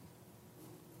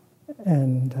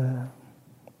And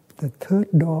the third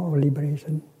door of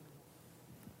liberation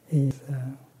is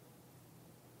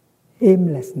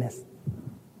aimlessness.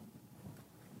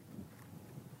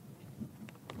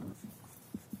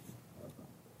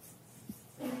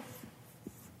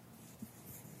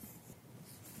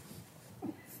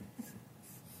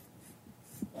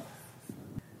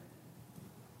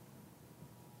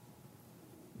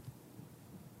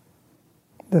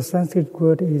 The Sanskrit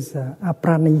word is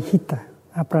apranihita.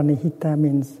 Apranihita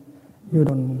means you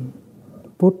don't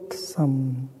put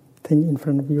something in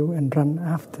front of you and run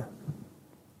after.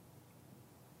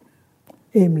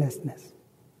 Aimlessness.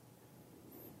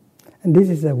 And this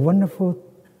is a wonderful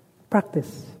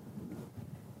practice.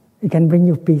 It can bring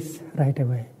you peace right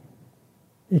away.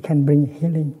 It can bring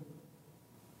healing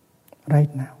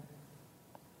right now.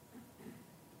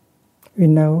 We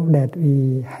know that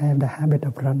we have the habit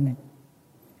of running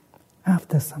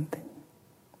after something.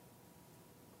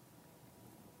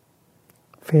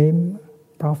 Fame,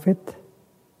 profit,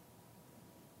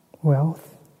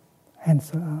 wealth, and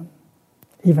so on.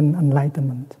 Even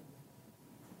enlightenment.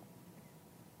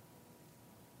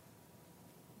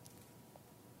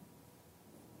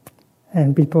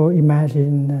 And people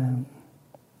imagine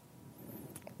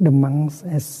the monks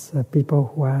as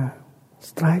people who are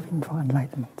striving for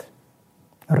enlightenment,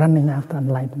 running after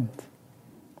enlightenment.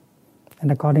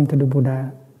 And according to the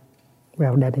Buddha,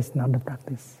 well, that is not the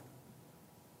practice.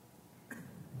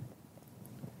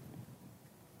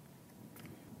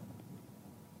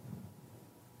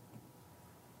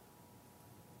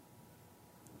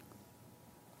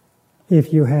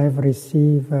 If you have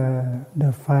received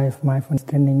the 5 mindfulness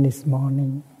training this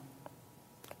morning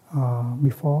or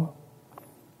before,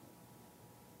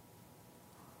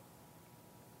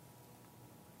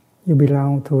 you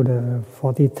belong to the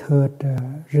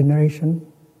 43rd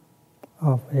generation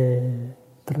of a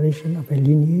tradition, of a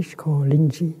lineage called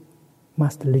Lingji,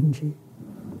 Master Lingji.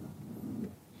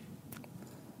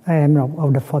 I am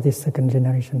of the 42nd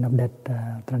generation of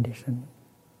that tradition.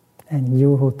 And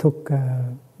you who took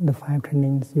the 5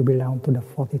 trainings, you belong to the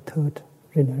 43rd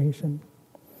generation.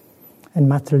 And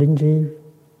Master Lingji,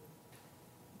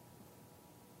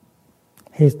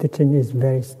 his teaching is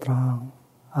very strong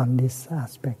on this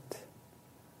aspect.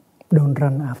 Don't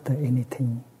run after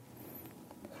anything.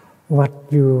 What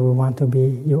you want to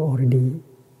be, you already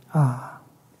are.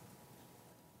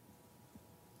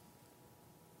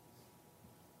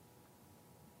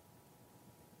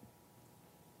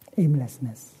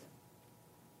 Aimlessness.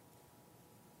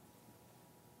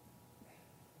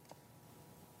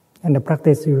 And the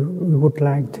practice you would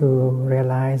like to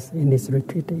realize in this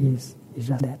retreat is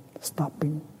just that,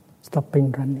 stopping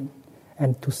running,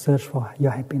 and to search for your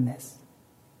happiness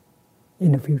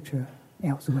in the future,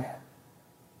 elsewhere.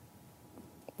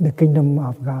 The kingdom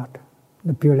of God,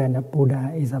 the Pure Land of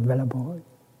Buddha is available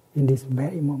in this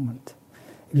very moment.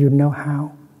 If you know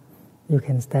how, you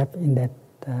can step in that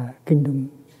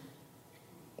kingdom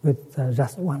with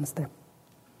just one step.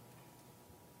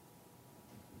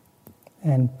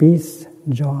 And peace,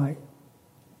 joy,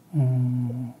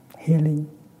 healing,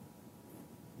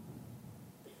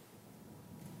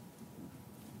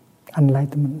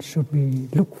 enlightenment should be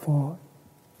looked for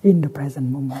in the present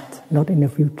moment, not in the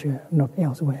future, not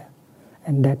elsewhere.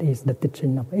 And that is the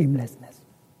teaching of aimlessness.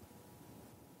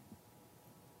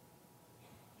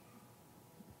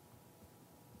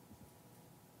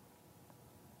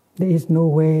 There is no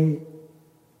way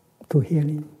to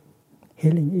healing.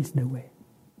 Healing is the way.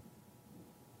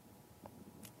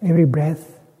 Every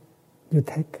breath you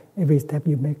take, every step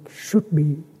you make should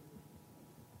be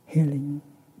healing.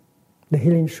 The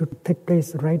healing should take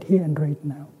place right here and right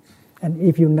now. And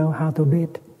if you know how to do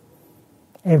it,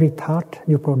 every thought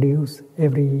you produce,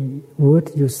 every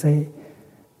word you say,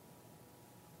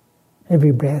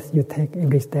 every breath you take,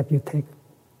 every step you take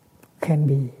can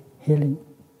be healing,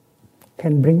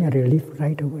 can bring a relief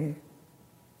right away.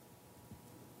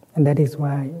 And that is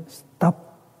why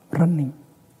stop running.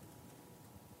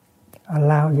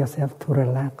 Allow yourself to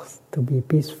relax, to be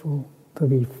peaceful, to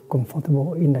be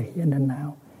comfortable in the here and the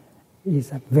now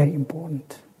is very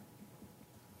important.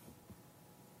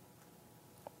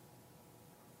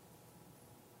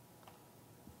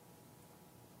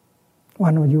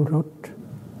 One of you wrote,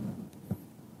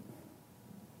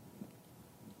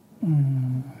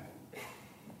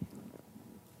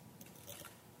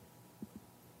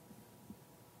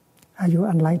 are you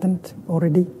enlightened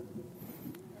already?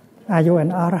 Are you an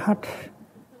arahat?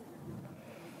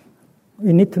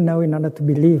 We need to know in order to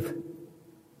believe,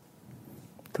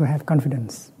 to have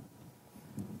confidence.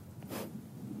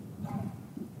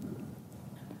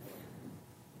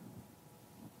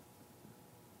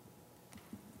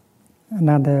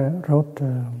 Another wrote,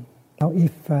 now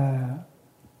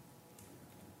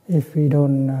if we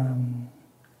don't,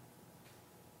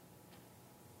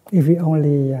 if we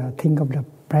only think of the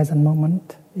present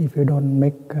moment, if we don't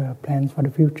make plans for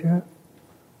the future,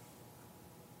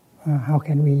 how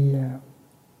can we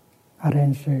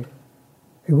arrange a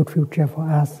good future for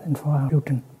us and for our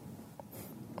children?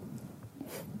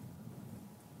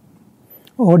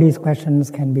 All these questions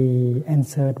can be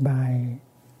answered by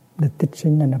the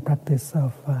teaching and the practice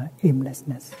of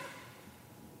aimlessness.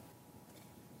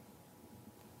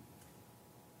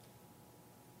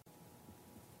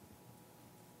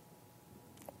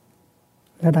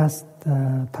 Let us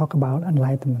talk about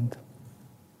enlightenment.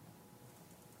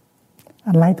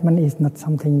 Enlightenment is not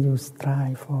something you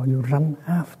strive for, you run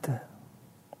after.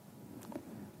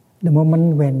 The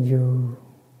moment when you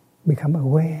become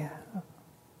aware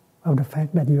of the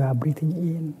fact that you are breathing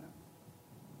in,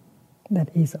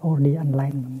 that is already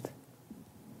enlightenment.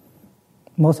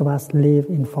 Most of us live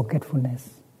in forgetfulness.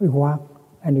 We walk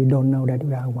and we don't know that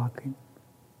we are walking.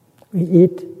 We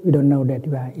eat, we don't know that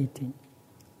we are eating.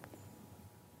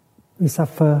 We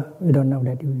suffer, we don't know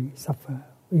that we suffer.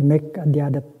 We make the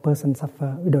other person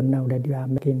suffer, we don't know that we are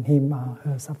making him or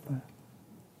her suffer.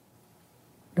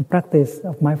 The practice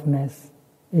of mindfulness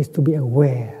is to be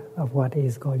aware of what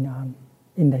is going on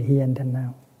in the here and the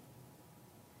now.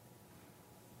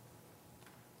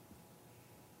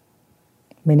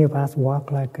 Many of us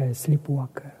walk like a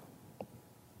sleepwalker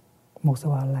most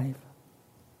of our life.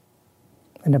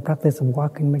 And the practice of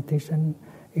walking meditation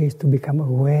is to become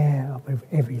aware of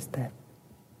every step,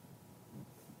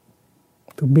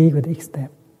 to be with each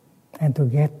step, and to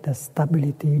get the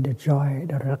stability, the joy,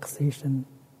 the relaxation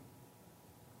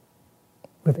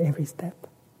with every step.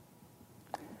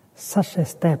 Such a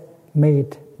step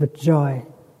made with joy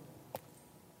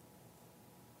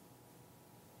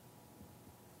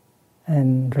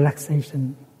and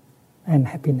relaxation and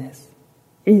happiness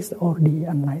is already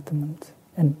enlightenment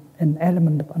and an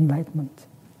element of enlightenment.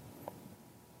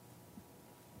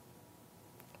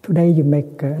 Today you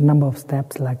make a number of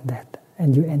steps like that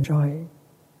and you enjoy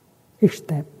each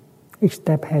step. Each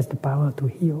step has the power to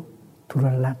heal, to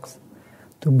relax,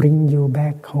 to bring you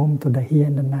back home to the here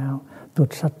and the now, to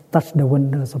touch the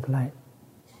wonders of life.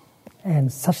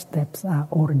 And such steps are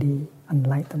already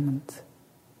enlightenment.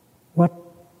 What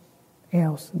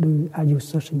else are you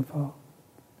searching for?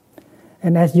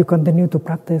 And as you continue to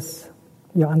practice,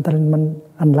 your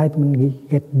enlightenment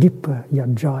get deeper, your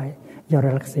joy, your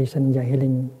relaxation, your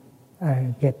healing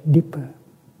get deeper.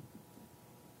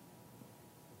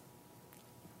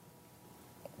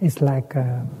 It's like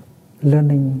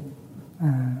learning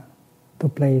to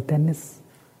play tennis.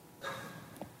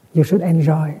 You should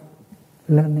enjoy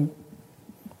learning.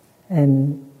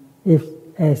 And if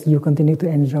as you continue to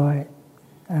enjoy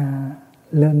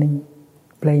learning,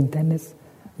 playing tennis,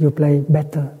 you play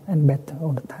better and better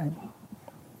all the time.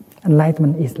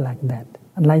 Enlightenment is like that.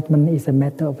 Enlightenment is a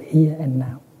matter of here and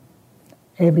now.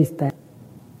 Every step,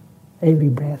 every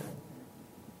breath,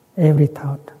 every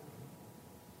thought,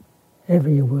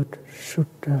 every word should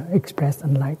express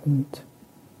enlightenment.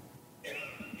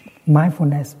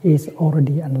 Mindfulness is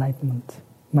already enlightenment.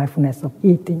 Mindfulness of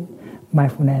eating,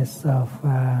 mindfulness of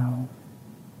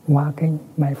walking,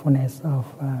 mindfulness of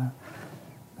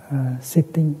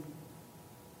sitting.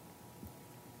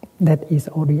 That is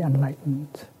already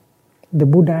enlightenment. The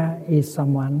Buddha is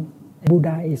someone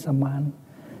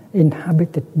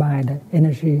inhabited by the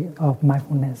energy of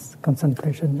mindfulness,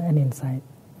 concentration, and insight.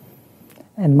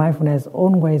 And mindfulness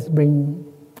always brings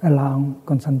along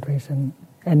concentration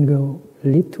and go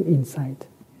lead to insight.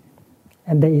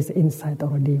 And there is insight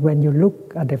already. When you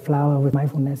look at the flower with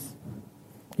mindfulness,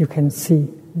 you can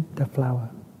see the flower.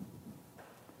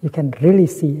 You can really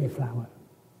see a flower.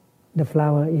 The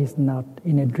flower is not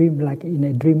in a dream like in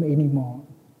a dream anymore.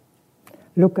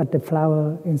 Look at the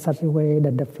flower in such a way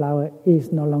that the flower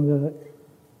is no longer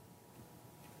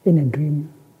in a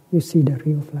dream. You see the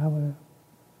real flower.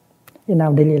 In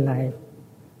our daily life,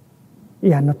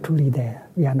 we are not truly there.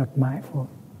 We are not mindful.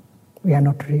 We are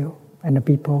not real. And the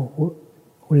people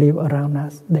who live around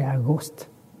us, they are ghosts.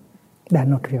 They are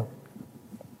not real.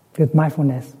 With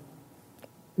mindfulness,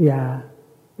 we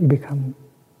become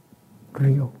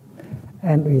real.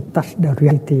 And we touch the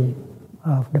reality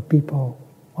of the people,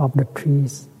 of the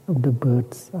trees, of the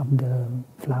birds, of the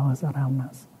flowers around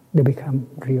us. They become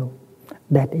real.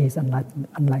 That is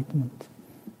enlightenment.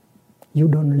 You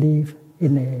don't live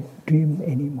in a dream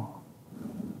anymore.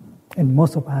 And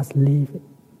most of us live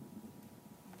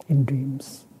in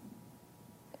dreams.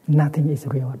 Nothing is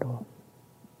real at all.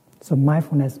 So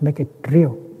mindfulness make it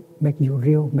real, make you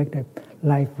real, make the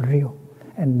life real.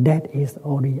 And that is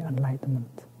only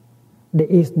enlightenment. There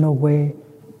is no way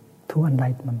to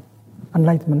enlightenment.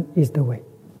 Enlightenment is the way.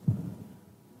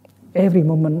 Every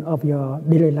moment of your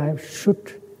daily life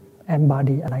should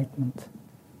embody enlightenment.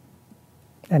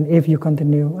 And if you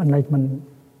continue, enlightenment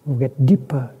will get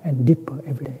deeper and deeper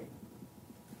every day.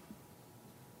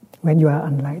 When you are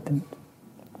enlightened,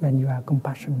 when you are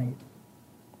compassionate,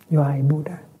 you are a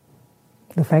Buddha.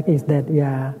 The fact is that we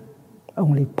are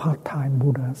only part-time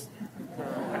Buddhas.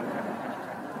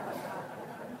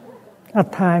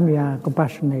 At times we are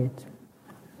compassionate.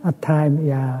 At times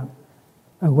we are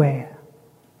aware.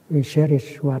 We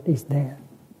cherish what is there.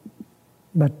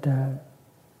 But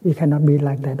we cannot be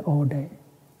like that all day.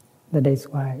 That is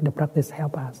why the practice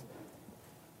helps us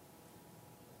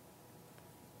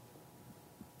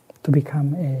to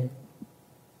become a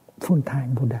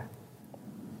full-time Buddha.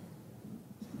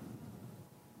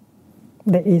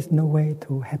 There is no way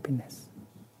to happiness.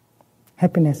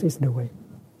 Happiness is the way.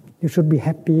 You should be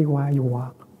happy while you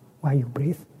walk, while you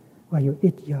breathe, while you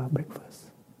eat your breakfast.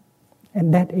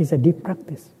 And that is a deep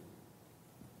practice.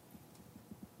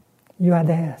 You are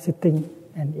there sitting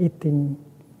and eating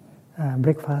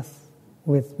breakfast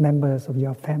with members of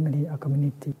your family or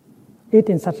community. Eat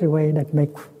in such a way that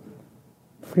makes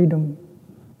freedom,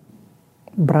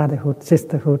 brotherhood,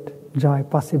 sisterhood, joy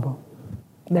possible.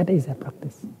 That is a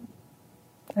practice.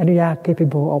 And we are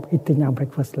capable of eating our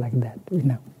breakfast like that, you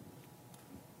know.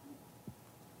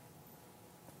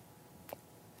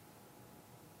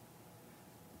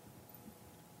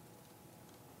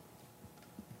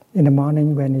 In the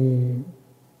morning when we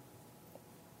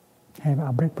have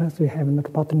our breakfast, we have an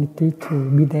opportunity to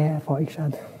be there for each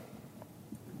other.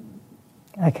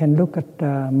 I can look at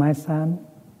my son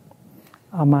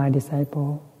or my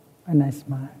disciple and I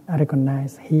smile. I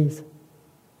recognize his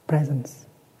presence.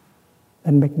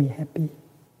 That makes me happy.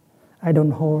 I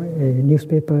don't hold a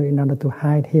newspaper in order to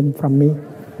hide him from me.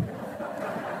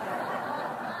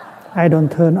 I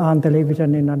don't turn on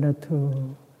television in order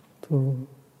to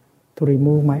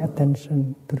remove my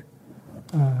attention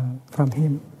from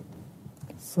him.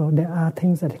 So there are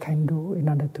things that I can do in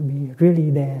order to be really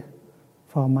there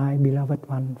for my beloved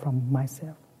one from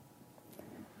myself.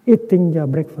 Eating your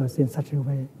breakfast in such a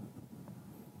way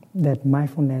that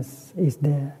mindfulness is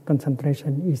there,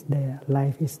 concentration is there,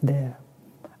 life is there,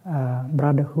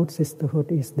 brotherhood,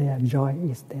 sisterhood is there, joy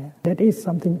is there. That is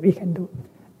something we can do.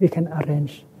 We can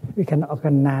arrange, we can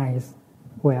organize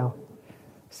well,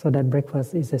 so that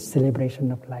breakfast is a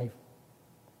celebration of life.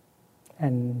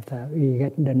 And we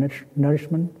get the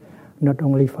nourishment not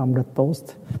only from the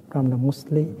toast, from the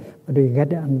muesli, but we get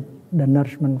the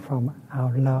nourishment from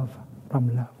our love,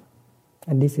 from love.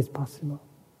 And this is possible.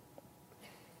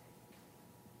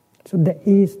 So there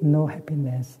is no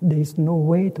happiness. There is no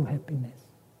way to happiness.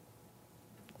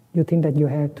 You think that you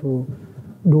have to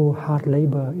do hard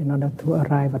labor in order to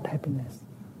arrive at happiness.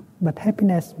 But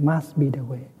happiness must be the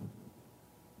way.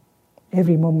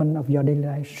 Every moment of your daily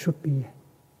life should be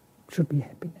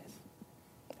happiness.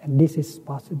 And this is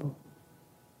possible.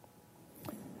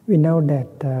 We know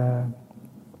that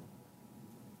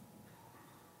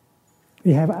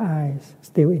we have eyes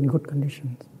still in good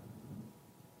conditions.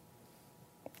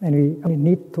 And we only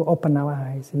need to open our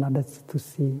eyes in order to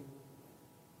see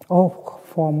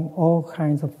all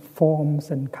kinds of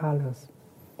forms and colors.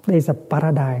 There is a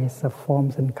paradise of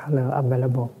forms and colors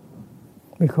available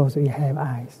because we have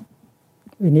eyes.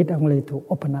 We need only to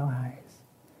open our eyes.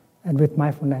 And with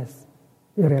mindfulness,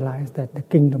 we realize that the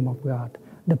kingdom of God,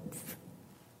 the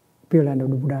Pure Land of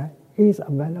the Buddha, is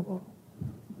available.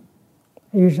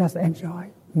 You just enjoy.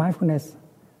 Mindfulness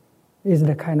is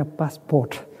the kind of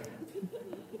passport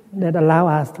that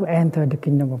allows us to enter the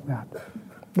kingdom of God,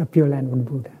 the Pure Land of the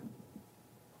Buddha.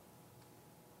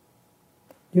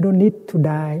 You don't need to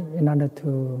die in order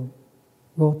to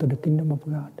go to the kingdom of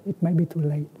God. It might be too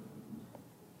late.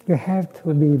 You have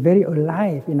to be very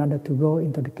alive in order to go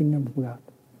into the kingdom of God.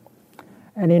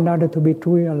 And in order to be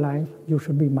truly alive, you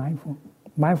should be mindful.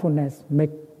 Mindfulness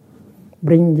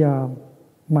bring your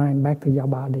mind back to your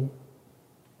body,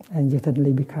 and you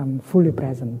suddenly become fully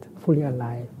present, fully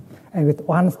alive. And with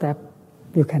one step,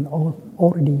 you can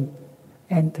already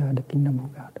enter the kingdom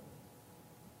of God.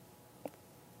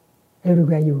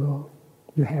 Everywhere you go,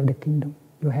 you have the kingdom,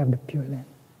 you have the Pure Land.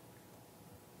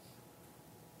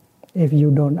 If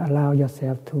you don't allow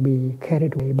yourself to be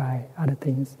carried away by other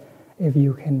things, if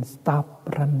you can stop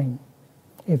running,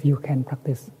 if you can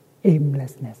practice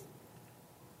aimlessness.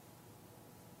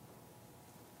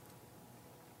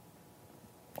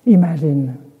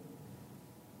 Imagine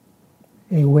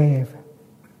a wave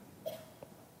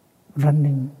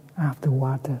running after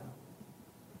water.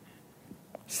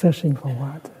 searching for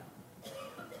what?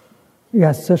 We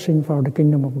are searching for the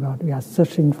kingdom of God. We are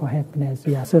searching for happiness.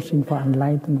 We are searching for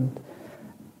enlightenment.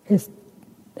 It's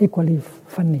equally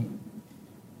funny.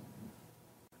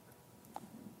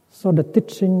 So the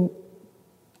teaching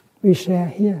we share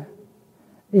here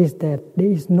is that there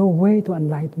is no way to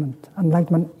enlightenment.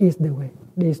 Enlightenment is the way.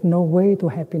 There is no way to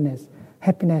happiness.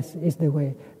 Happiness is the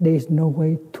way. There is no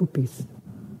way to peace.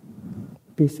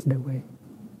 Peace is the way.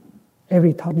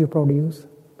 Every thought you produce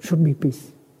should be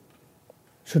peace,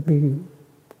 should be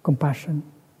compassion,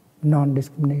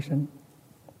 non-discrimination,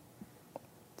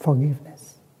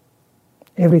 forgiveness.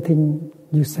 Everything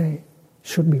you say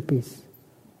should be peace.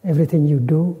 Everything you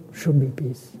do should be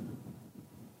peace.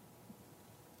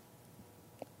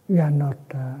 We are not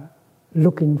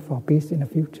looking for peace in the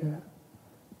future.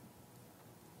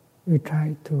 We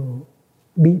try to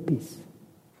be peace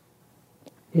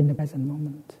in the present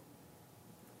moment.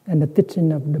 And the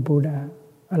teaching of the Buddha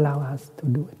allow us to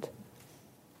do it.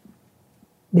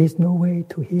 There is no way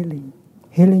to healing.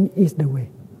 Healing is the way.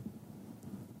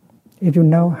 If you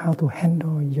know how to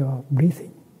handle your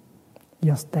breathing,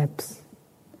 your steps,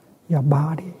 your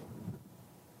body,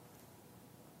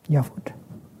 your foot,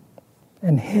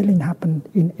 and healing happens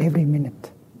in every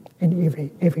minute,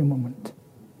 in every moment.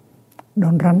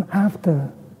 Don't run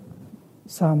after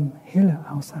some healer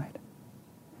outside.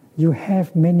 You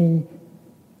have many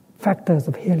factors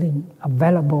of healing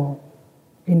available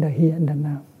in the here and the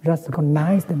now. Just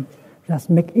recognize them,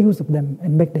 just make use of them,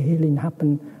 and make the healing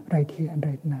happen right here and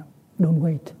right now. Don't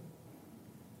wait.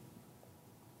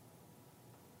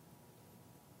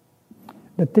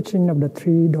 The teaching of the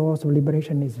 3 doors of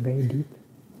liberation is very deep.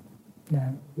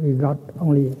 We got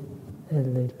only a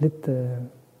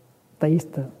little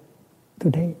taste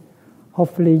today.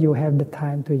 Hopefully you have the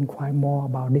time to inquire more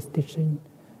about this teaching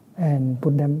and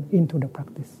put them into the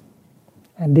practice.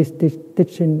 And this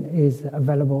teaching is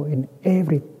available in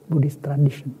every Buddhist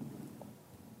tradition.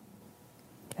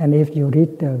 And if you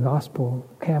read the Gospel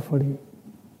carefully,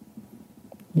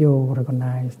 you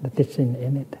recognize the teaching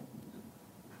in it.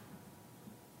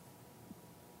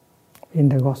 In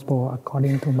the Gospel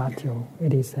according to Matthew,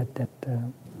 it is said that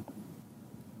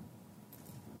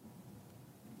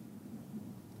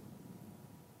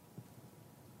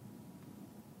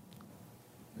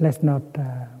let's not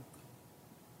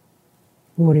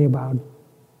worry about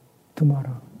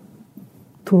tomorrow.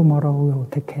 Tomorrow will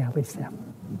take care of itself.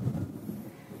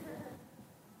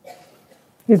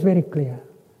 It's very clear.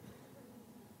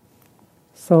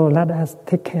 So let us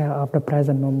take care of the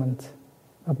present moment,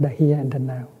 of the here and the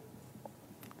now.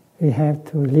 We have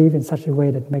to live in such a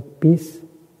way that makes peace,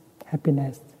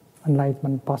 happiness,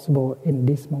 enlightenment possible in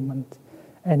this moment.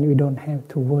 And we don't have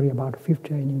to worry about the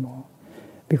future anymore.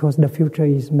 Because the future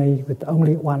is made with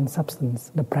only one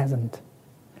substance, the present.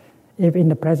 If in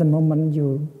the present moment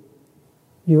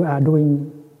you are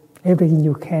doing everything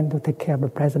you can to take care of the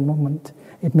present moment,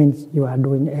 it means you are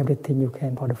doing everything you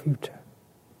can for the future.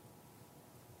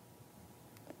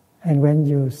 And when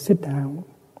you sit down,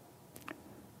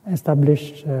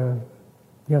 establish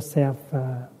yourself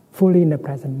fully in the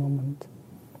present moment,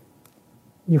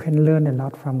 you can learn a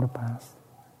lot from the past.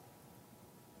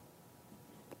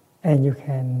 And you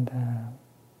can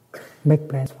make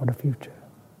plans for the future.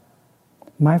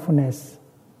 Mindfulness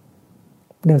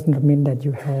does not mean that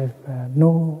you have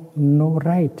no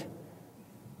right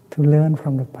to learn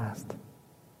from the past.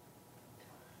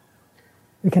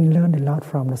 We can learn a lot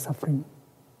from the suffering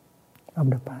of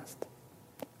the past.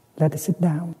 Let us sit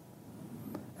down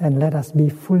and let us be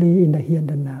fully in the here and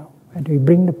the now. And we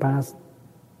bring the past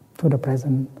to the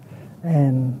present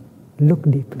and look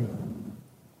deeply.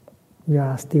 You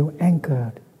are still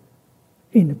anchored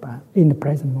in the past, in the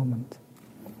present moment.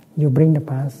 You bring the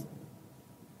past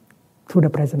to the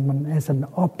present moment as an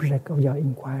object of your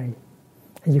inquiry.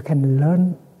 And you can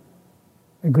learn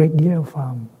a great deal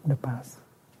from the past.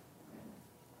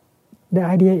 The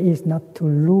idea is not to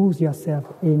lose yourself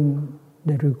in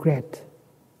the regret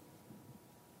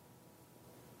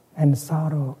and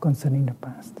sorrow concerning the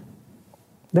past.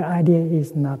 The idea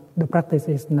is not, the practice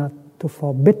is not to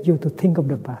forbid you to think of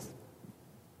the past.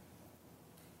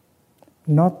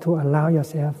 Not to allow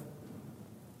yourself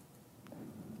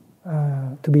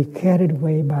to be carried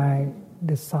away by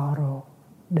the sorrow,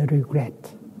 the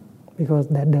regret, because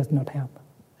that does not help.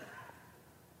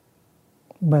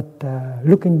 But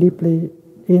looking deeply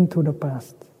into the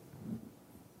past,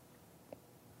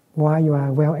 while you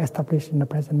are well established in the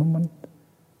present moment,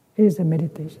 is a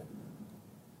meditation.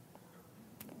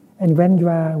 And when you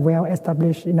are well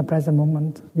established in the present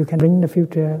moment, you can bring the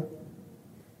future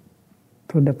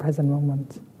to the present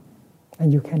moment,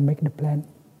 and you can make the plan.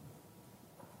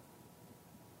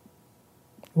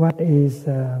 What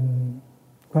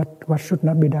should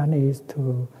not be done is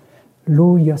to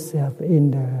lose yourself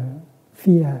in the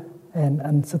fear and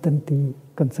uncertainty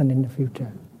concerning the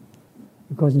future.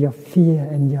 Because your fear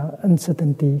and your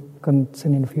uncertainty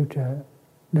concerning the future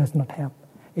does not help.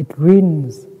 It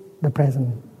ruins the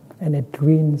present and it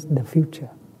ruins the future.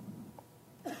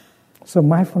 So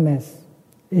mindfulness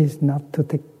is not to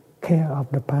take care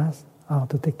of the past or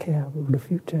to take care of the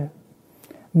future.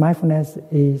 Mindfulness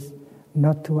is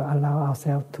not to allow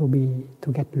ourselves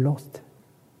to get lost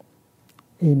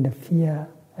in the fear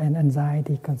and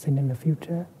anxiety concerning the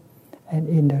future and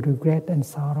in the regret and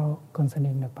sorrow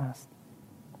concerning the past.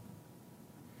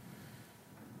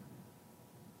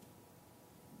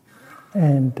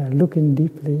 And looking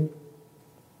deeply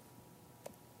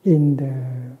in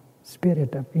the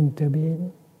spirit of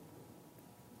interbeing,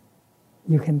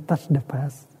 you can touch the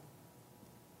past,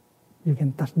 you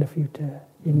can touch the future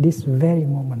in this very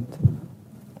moment.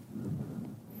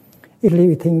 If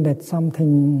you think that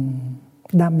something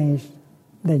damage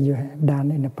that you have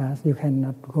done in the past, you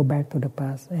cannot go back to the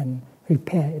past and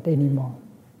repair it anymore.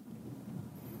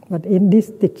 But in this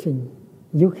teaching,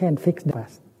 you can fix the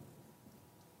past.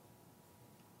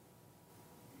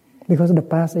 Because the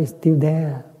past is still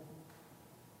there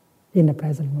in the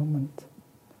present moment.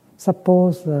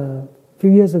 Suppose a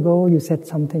few years ago you said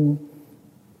something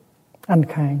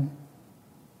unkind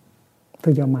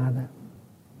to your mother,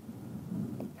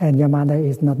 and your mother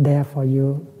is not there for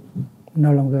you,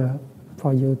 no longer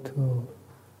for you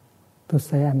to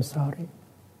say, I'm sorry.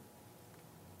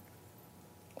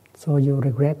 So you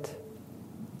regret,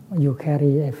 you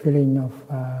carry a feeling of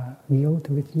guilt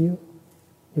with you,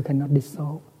 you cannot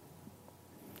dissolve.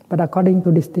 But according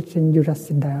to this teaching, you just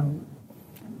sit down,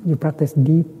 you practice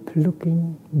deep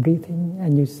looking, breathing,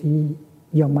 and you see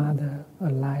your mother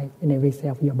alive in every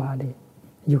cell of your body.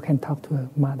 You can talk to her,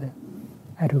 mother,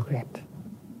 I regret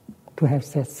to have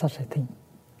said such a thing.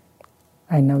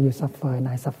 I know you suffer and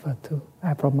I suffer too.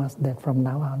 I promise that from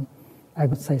now on, I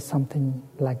would say something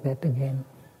like that again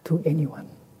to anyone.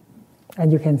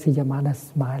 And you can see your mother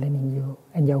smiling in you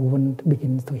and your wound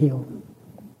begins to heal.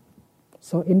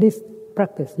 So in this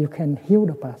practice, you can heal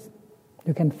the past.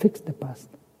 You can fix the past.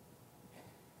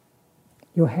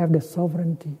 You have the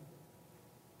sovereignty.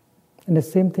 And the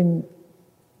same thing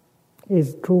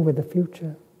is true with the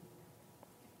future.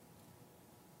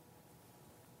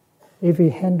 If we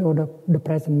handle the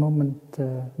present moment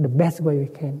the best way we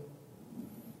can,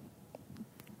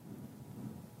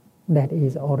 that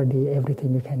is already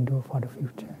everything you can do for the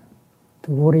future.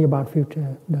 To worry about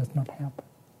future does not help.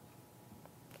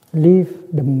 Live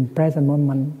the present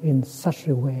moment in such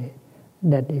a way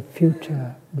that the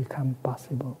future becomes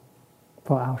possible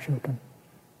for our children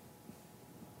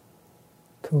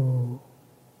to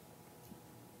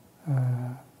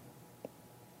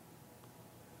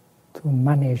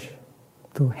manage,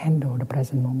 to handle the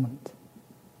present moment.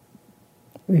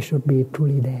 We should be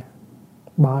truly there,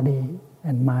 body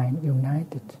and mind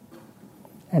united.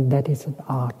 And that is an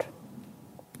art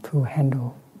to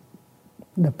handle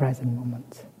the present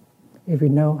moment. If we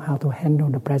know how to handle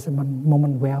the present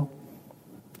moment well,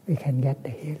 we can get the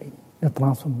healing, the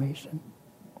transformation.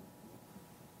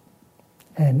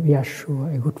 And we are sure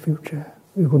a good future.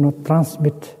 We will not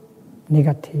transmit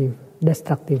negative,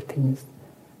 destructive things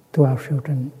to our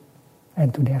children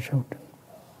and to their children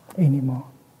anymore.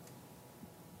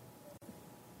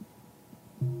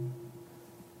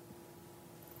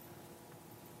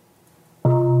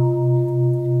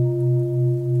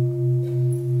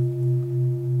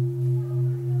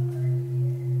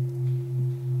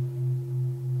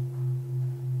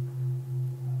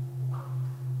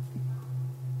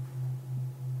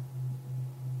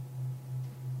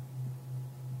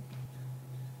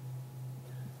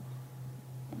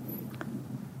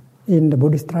 In the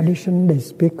Buddhist tradition, they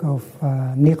speak of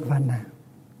nirvana.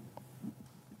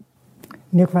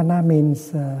 Nirvana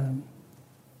means,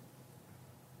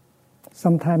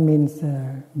 sometimes means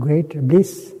great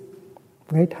bliss,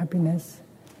 great happiness.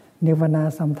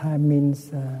 Nirvana sometimes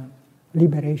means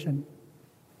liberation,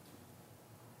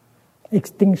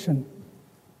 extinction.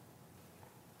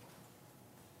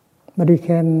 But we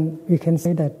can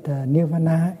say that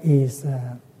nirvana is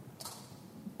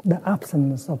the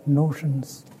absence of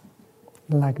notions,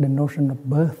 like the notion of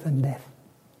birth and death.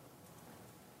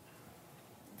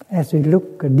 As we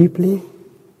look deeply,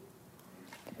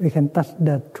 we can touch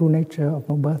the true nature of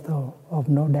no birth or of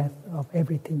no death, of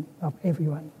everything, of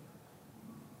everyone.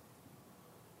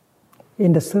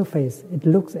 In the surface, it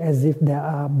looks as if there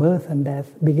are birth and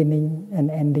death, beginning and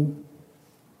ending.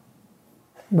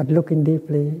 But looking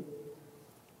deeply,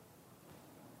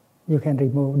 you can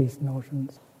remove these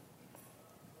notions.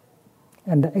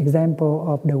 And the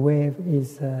example of the wave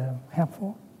is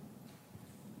helpful.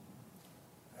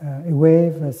 A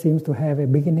wave seems to have a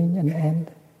beginning and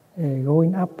end, a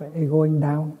going up, a going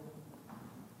down.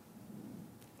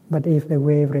 But if the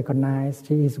wave recognizes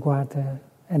she is water,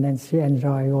 and then she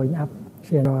enjoys going up,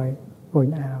 she enjoys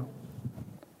going out.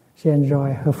 She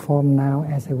enjoys her form now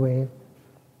as a wave,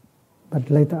 but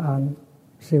later on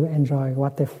she will enjoy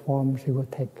whatever form she will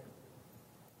take.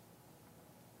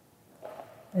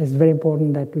 It's very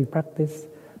important that we practice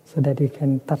so that we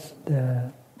can touch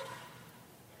the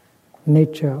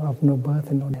nature of no birth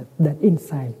and no death, that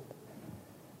insight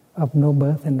of no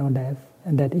birth and no death,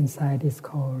 and that insight is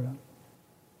called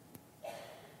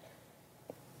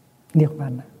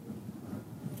Nirvana.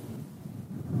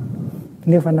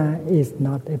 Nirvana is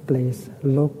not a place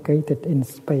located in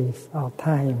space or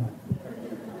time.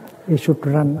 We should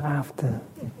run after.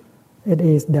 It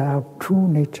is our true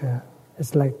nature.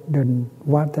 It's like the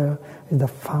water is the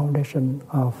foundation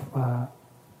of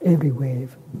every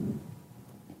wave.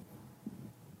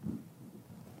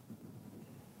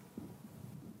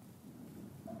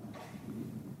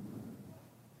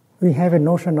 We have a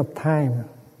notion of time.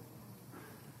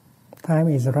 Time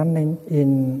is running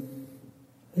in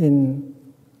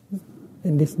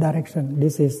this direction.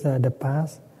 This is the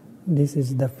past. This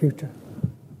is the future.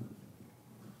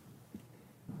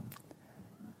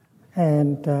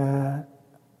 And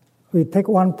we take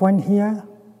one point here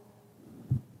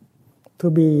to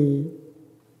be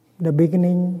the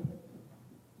beginning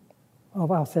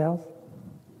of ourselves.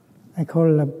 I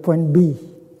call it point B,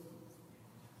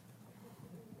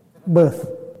 birth.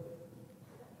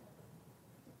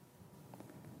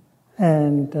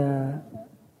 And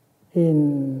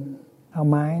in our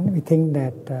mind, we think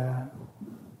that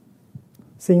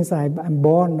since I'm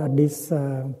born at this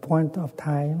point of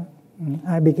time,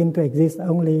 I begin to exist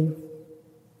only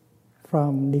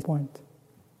from this point.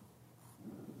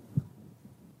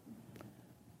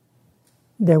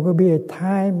 There will be a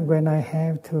time when I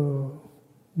have to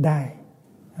die,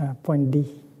 point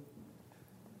D.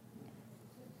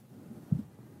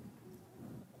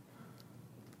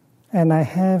 And I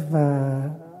have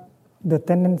the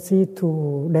tendency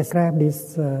to describe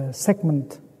this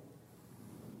segment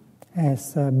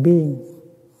as being.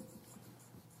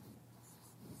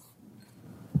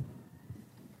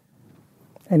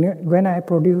 And when I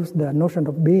produce the notion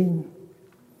of being,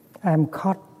 I am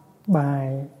caught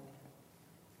by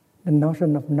the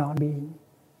notion of not being.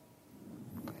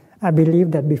 I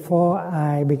believe that before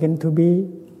I begin to be,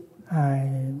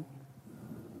 I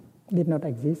did not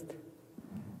exist.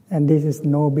 And this is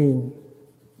no being.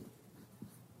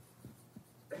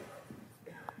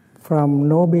 From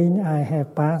no being, I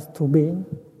have passed to being.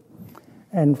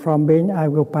 And from being, I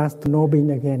will pass to no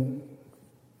being again.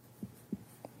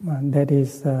 And that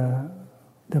is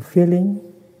the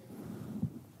feeling,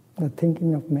 the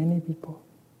thinking of many people.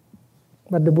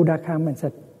 But the Buddha came and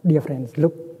said, dear friends,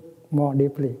 look more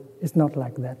deeply. It's not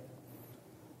like that.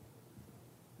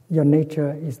 Your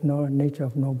nature is no nature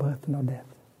of no birth, no death.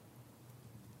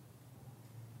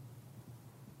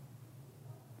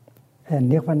 And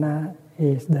Nirvana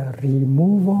is the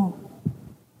removal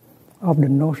of the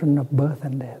notion of birth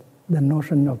and death, the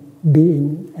notion of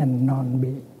being and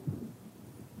non-being.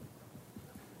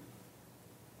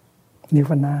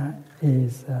 Nirvana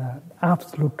is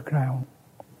absolute ground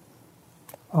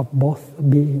of both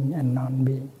being and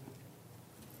non-being.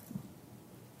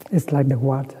 It's like the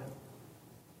water,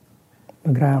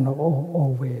 the ground of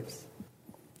all waves.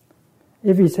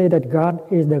 If we say that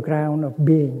God is the ground of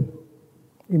being,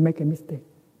 we make a mistake.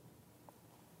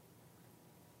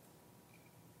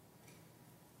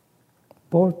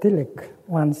 Paul Tillich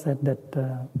once said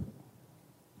that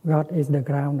God is the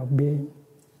ground of being.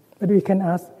 But we can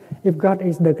ask, if God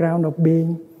is the ground of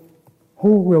being,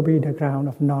 who will be the ground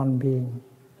of non-being?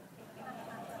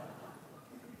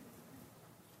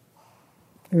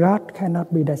 God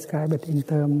cannot be described in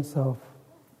terms of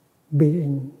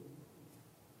being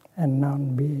and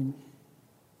non-being.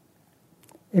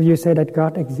 If you say that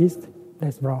God exists,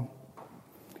 that's wrong.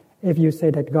 If you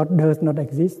say that God does not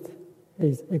exist,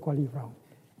 it's equally wrong.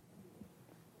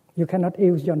 You cannot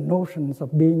use your notions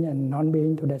of being and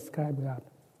non-being to describe God.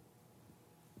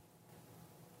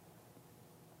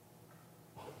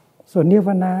 So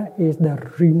Nirvana is the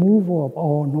removal of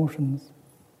all notions,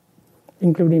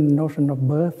 including the notion of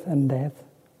birth and death,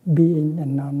 being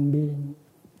and non-being.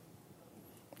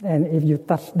 And if you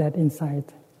touch that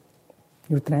insight,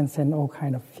 you transcend all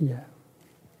kind of fear,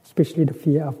 especially the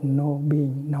fear of no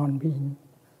being, non-being.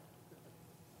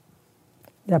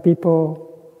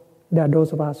 There are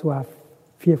those of us who are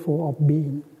fearful of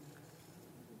being.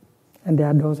 And there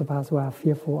are those of us who are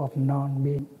fearful of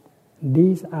non-being.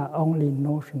 These are only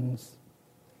notions.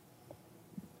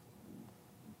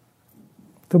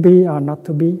 To be or not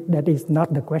to be, that is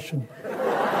not the question.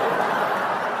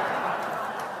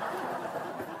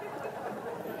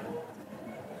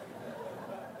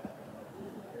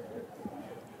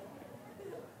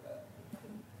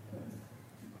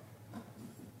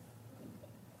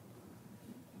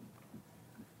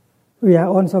 We are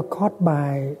also caught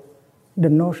by the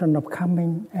notion of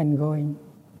coming and going.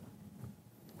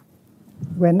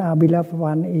 When our beloved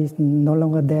one is no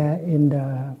longer there in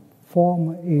the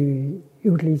form we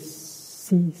usually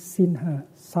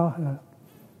saw her,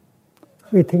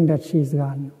 we think that she is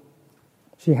gone.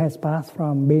 She has passed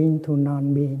from being to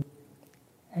non-being,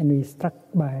 and we are struck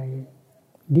by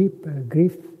deep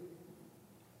grief.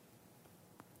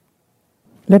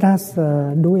 Let us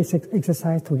do this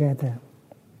exercise together.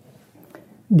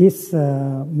 This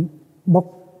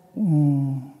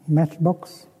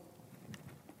matchbox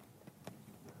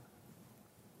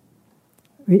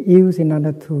we use in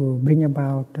order to bring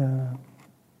about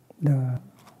the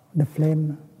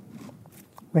flame.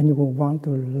 When you want to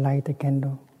light a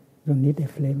candle, you need a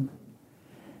flame,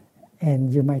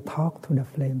 and you might talk to the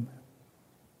flame.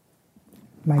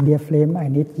 My dear flame, I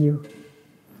need you.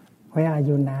 Where are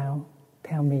you now?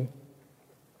 Tell me.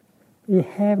 We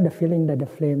have the feeling that the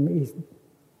flame is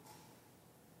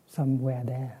somewhere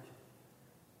there.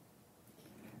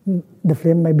 The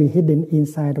flame may be hidden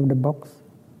inside of the box.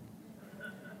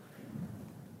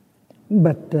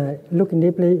 But looking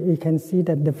deeply, we can see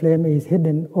that the flame is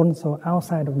hidden also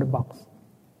outside of the box.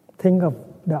 Think of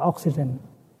the oxygen.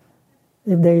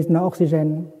 If there is no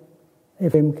oxygen, a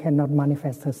flame cannot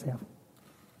manifest herself.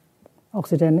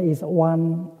 Oxygen is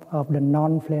one of the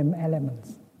non-flame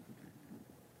elements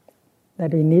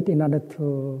that we need in order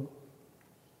to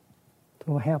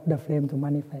help the flame to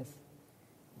manifest.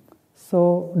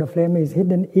 So the flame is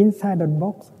hidden inside the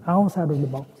box, outside of the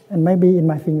box, and maybe in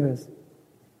my fingers.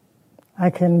 I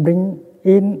can bring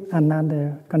in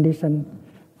another condition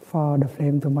for the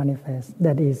flame to manifest,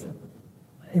 that is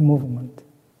a movement.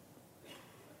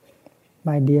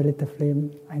 My dear little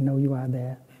flame, I know you are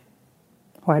there.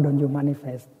 Why don't you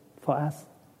manifest for us?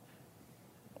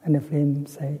 And the flame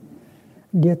say,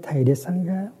 dear Thầy, dear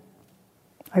Sangha,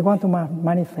 I want to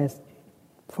manifest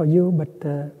for you,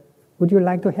 but would you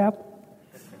like to help?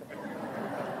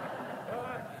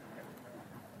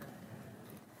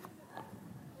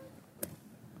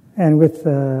 And with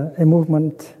a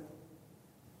movement,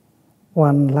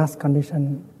 one last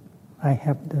condition, I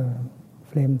help the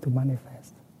flame to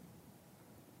manifest.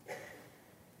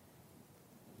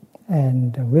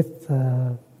 And with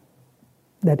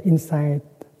that insight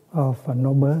of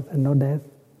no birth and no death,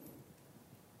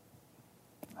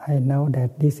 I know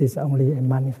that this is only a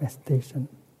manifestation.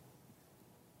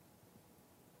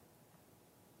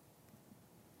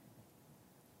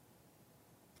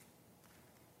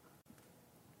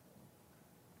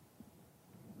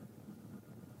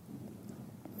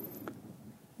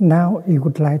 Now you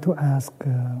would like to ask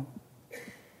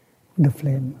the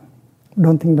flame.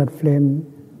 Don't think that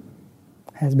flame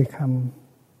has become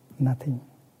nothing.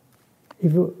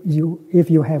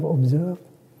 If you have observed,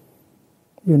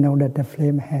 you know that the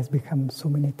flame has become so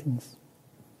many things.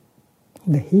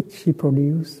 The heat she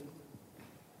produces,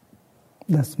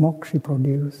 the smoke she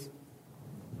produces,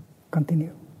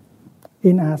 continue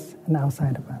in us and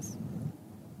outside of us.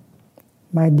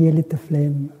 My dear little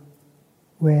flame,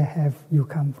 where have you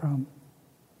come from?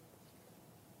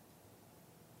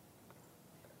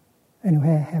 And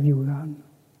where have you gone?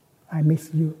 I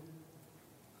miss you.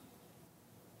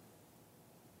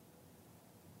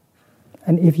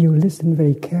 And if you listen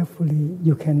very carefully,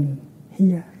 you can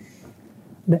hear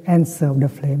the answer of the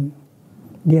flame.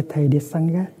 Dear Thầy, dear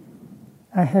Sangha,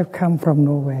 I have come from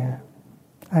nowhere.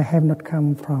 I have not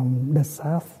come from the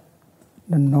south,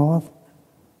 the north,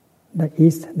 the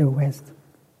east, the west.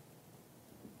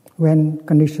 When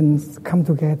conditions come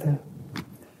together,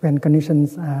 when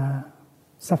conditions are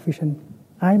sufficient,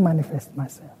 I manifest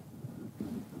myself.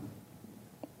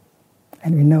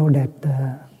 And we know that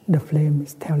the flame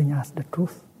is telling us the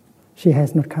truth. She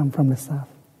has not come from the south.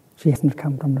 She has not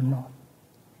come from the north.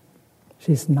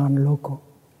 She is non-local.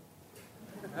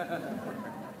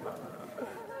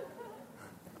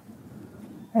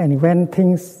 And when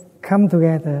things come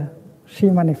together, she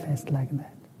manifests like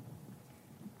that.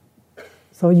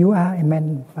 So you are a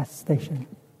manifestation.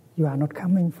 You are not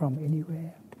coming from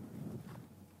anywhere.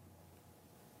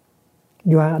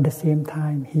 You are at the same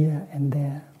time here and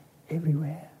there,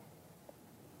 everywhere.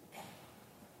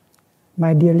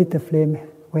 My dear little flame,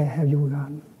 where have you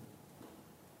gone?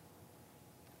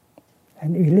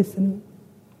 And you listen,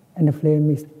 and the flame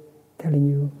is telling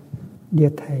you, dear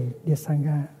Thầy, dear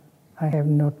Sangha, I have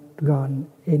not gone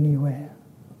anywhere.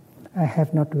 I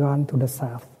have not gone to the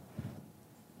south,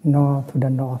 nor to the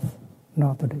north,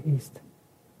 nor to the east.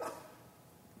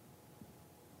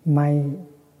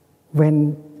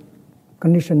 When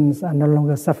conditions are no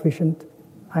longer sufficient,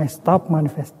 I stop my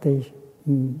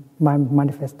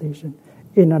manifestation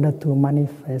in order to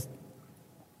manifest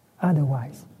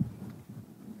otherwise.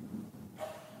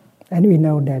 And we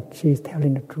know that she is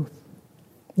telling the truth.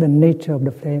 The nature of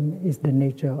the flame is the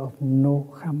nature of no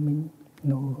coming,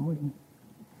 no going.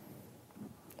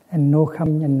 And no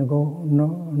coming and no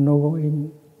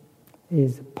going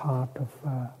is part of,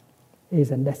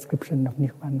 is a description of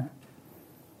Nirvana.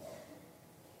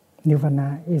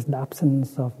 Nirvana is the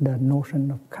absence of the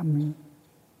notion of coming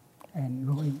and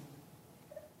going.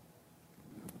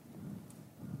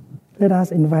 Let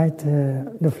us invite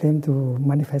the flame to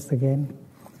manifest again.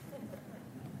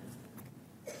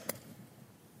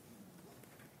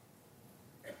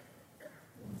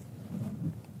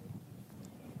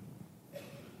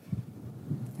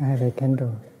 I have a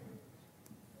candle.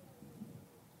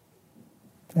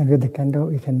 And with the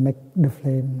candle, you can make the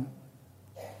flame,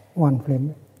 one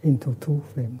flame into two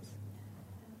flames.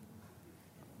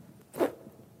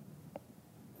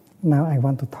 Now I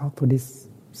want to talk to this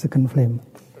second flame.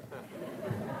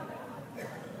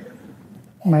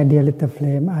 My dear little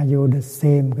flame, are you the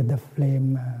same with the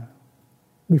flame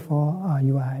before, or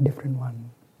you are a different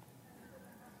one?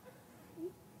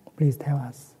 Please tell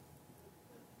us.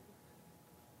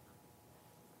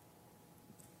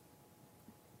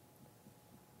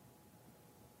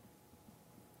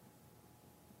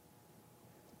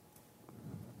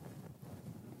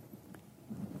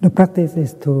 The practice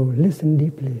is to listen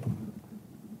deeply,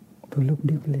 to look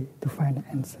deeply, to find the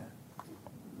answer.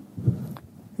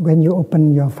 When you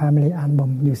open your family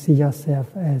album, you see yourself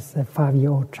as a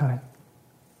 5-year-old child.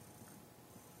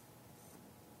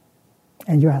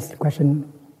 And you ask the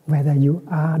question whether you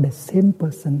are the same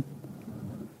person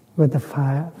with the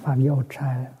 5-year-old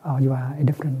child or you are a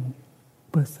different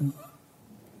person.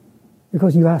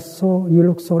 Because you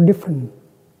look so different.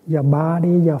 Your body,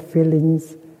 your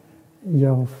feelings,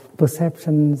 your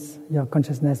perceptions, your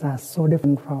consciousness are so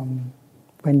different from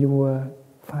when you were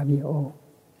 5-year-old.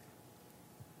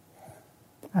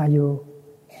 Are you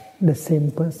the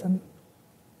same person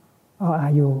or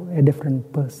are you a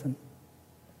different person?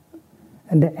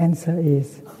 And the answer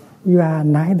is, you are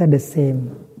neither the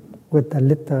same with a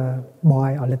little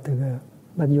boy or little girl,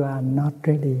 but you are not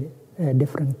really a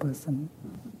different person.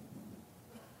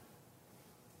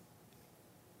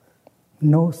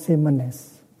 No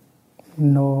sameness.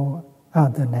 No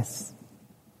otherness.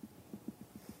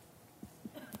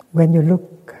 When you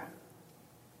look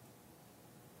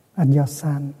at your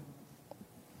son,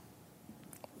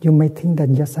 you may think that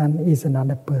your son is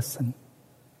another person.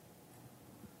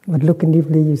 But looking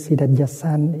deeply, you see that your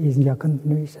son is your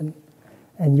continuation,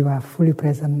 and you are fully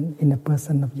present in the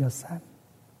person of your son.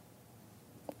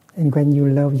 And when you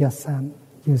love your son,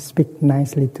 you speak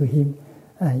nicely to him,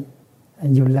 and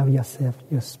you love yourself,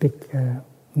 you speak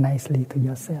nicely to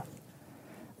yourself,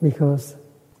 because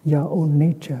your own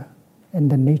nature and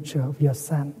the nature of your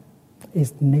son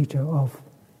is the nature of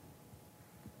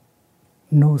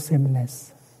no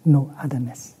sameness, no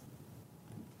otherness.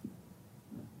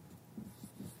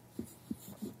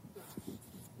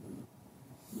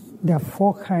 There are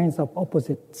 4 kinds of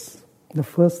opposites. The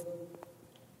first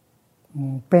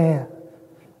pair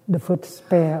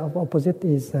of opposite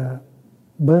is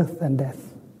birth and death.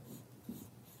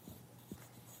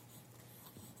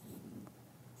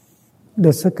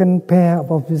 The second pair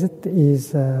of opposite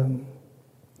is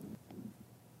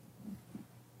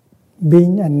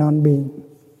being and non-being.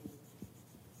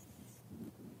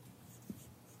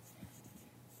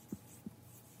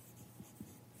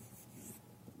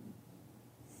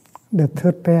 The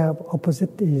third pair of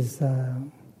opposite is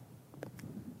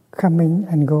coming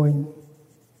and going.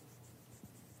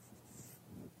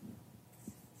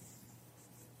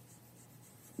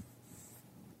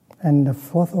 And the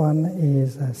fourth one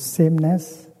is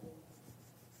sameness.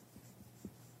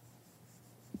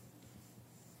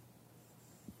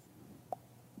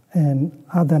 And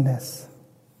otherness.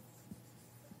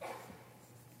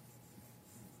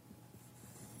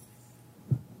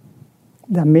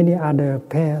 There are many other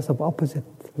pairs of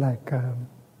opposites, like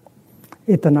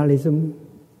eternalism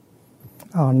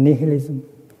or nihilism.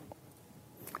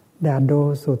 There are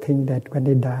those who think that when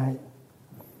they die,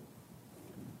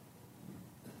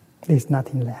 there's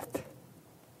nothing left.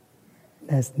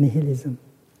 There's nihilism.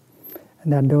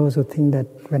 And there are those who think that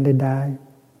when they die,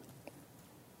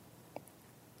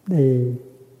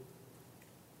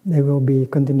 they will be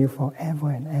continue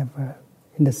forever and ever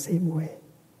in the same way.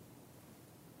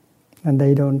 And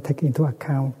they don't take into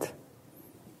account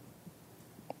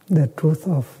the truth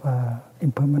of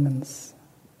impermanence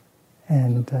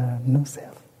and no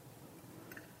self.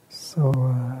 So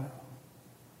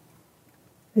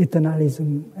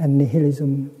eternalism and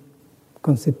nihilism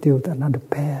constitute another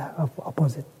pair of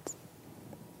opposites.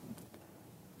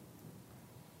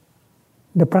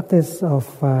 The practice of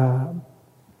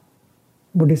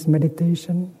Buddhist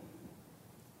meditation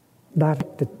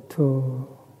directed to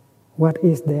what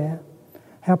is there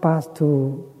help us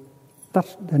to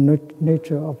touch the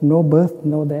nature of no birth,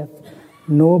 no death,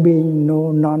 no being,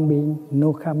 no non-being,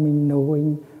 no coming, no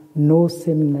going, no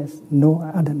sameness, no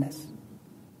otherness.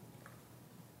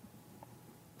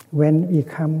 When we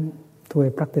come to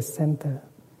a practice center,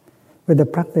 with the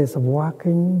practice of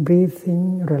walking,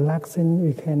 breathing, relaxing,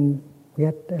 we can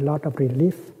get a lot of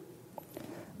relief.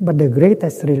 But the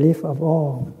greatest relief of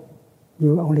all,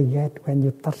 you only get when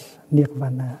you touch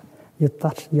nirvana. You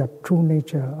touch your true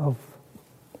nature of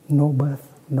no birth,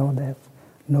 no death,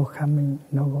 no coming,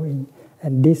 no going.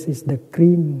 And this is the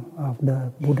cream of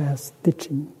the Buddha's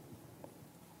teaching.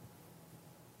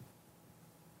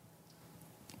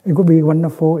 It would be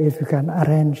wonderful if you can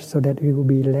arrange so that we will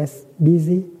be less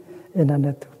busy in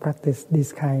order to practice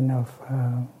this kind of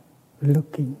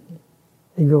looking.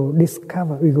 We go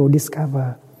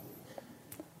discover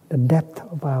the depth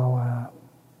of our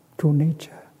true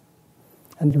nature.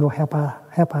 And it will help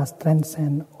us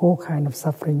transcend all kind of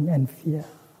suffering and fear.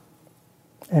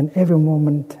 And every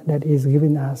moment that is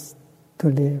given us to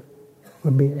live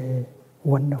will be a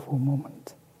wonderful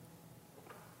moment.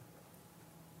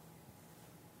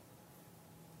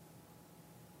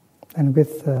 And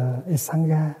with a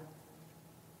Sangha,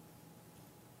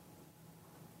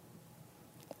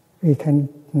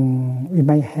 we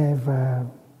may have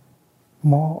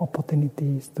more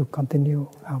opportunities to continue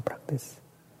our practice.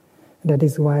 That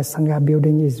is why Sangha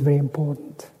building is very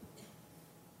important.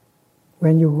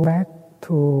 When you go back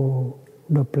to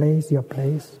your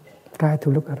place, try to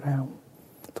look around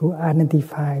to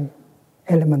identify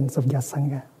elements of your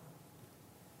Sangha.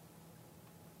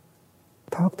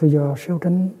 Talk to your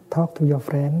children, talk to your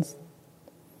friends,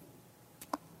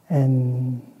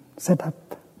 and set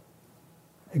up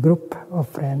a group of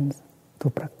friends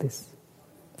to practice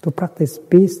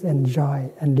peace and joy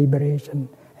and liberation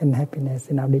and happiness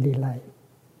in our daily life.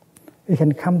 We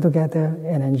can come together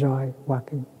and enjoy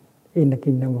walking in the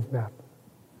kingdom of God.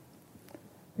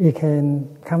 We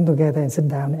can come together and sit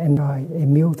down and enjoy a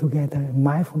meal together, a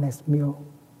mindful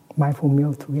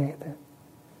meal together.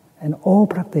 And all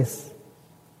practice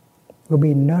will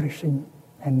be nourishing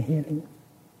and healing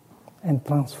and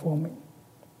transforming.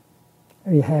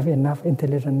 We have enough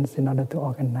intelligence in order to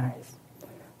organize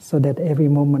so that every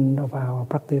moment of our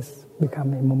practice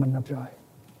become a moment of joy.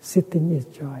 Sitting is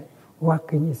joy,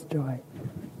 walking is joy,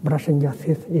 brushing your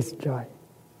teeth is joy,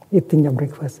 eating your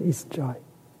breakfast is joy.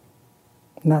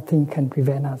 Nothing can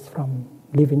prevent us from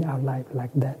living our life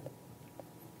like that.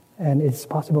 And it's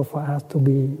possible for us to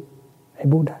be a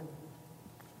Buddha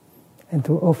and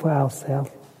to offer ourselves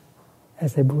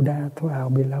as a Buddha to our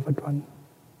beloved one.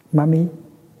 Mommy,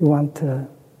 you want a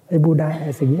Buddha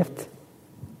as a gift?